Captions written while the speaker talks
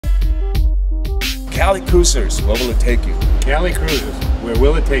Cali Crüzers, where will it take you? Cali Crüzers, where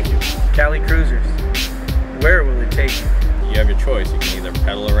will it take you? Cali Crüzers, where will it take you? You have your choice. You can either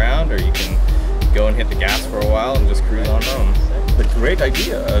pedal around or you can go and hit the gas for a while and just cruise on home. A great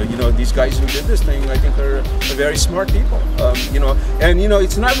idea. You know, these guys who did this thing, I think are very smart people. You know, and you know,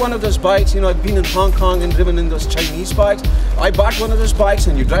 it's not one of those bikes. You know, I've been in Hong Kong and driven in those Chinese bikes. I bought one of those bikes,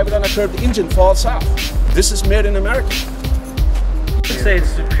 and you drive it on a curb, the engine falls off. This is made in America. I'd say it's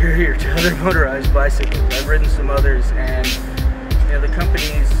superior to other motorized bicycles. I've ridden some others, and you know, the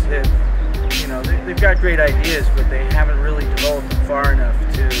companies have, you know, they've got great ideas, but they haven't really developed them far enough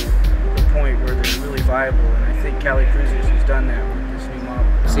to the point where they're really viable. And I think Cali Crüzers has done that with this new model.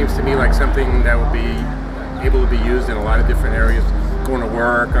 It seems to me like something that would be able to be used in a lot of different areas, going to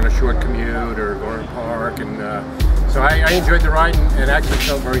work, on a short commute, or going to the park. And so I enjoyed the ride and actually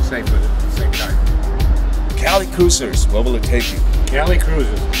felt very safe with it at the same time. Cali Crüzers, where will it take you? Cali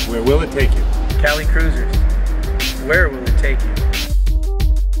Crüzers, where will it take you? Cali Crüzers, where will it take you?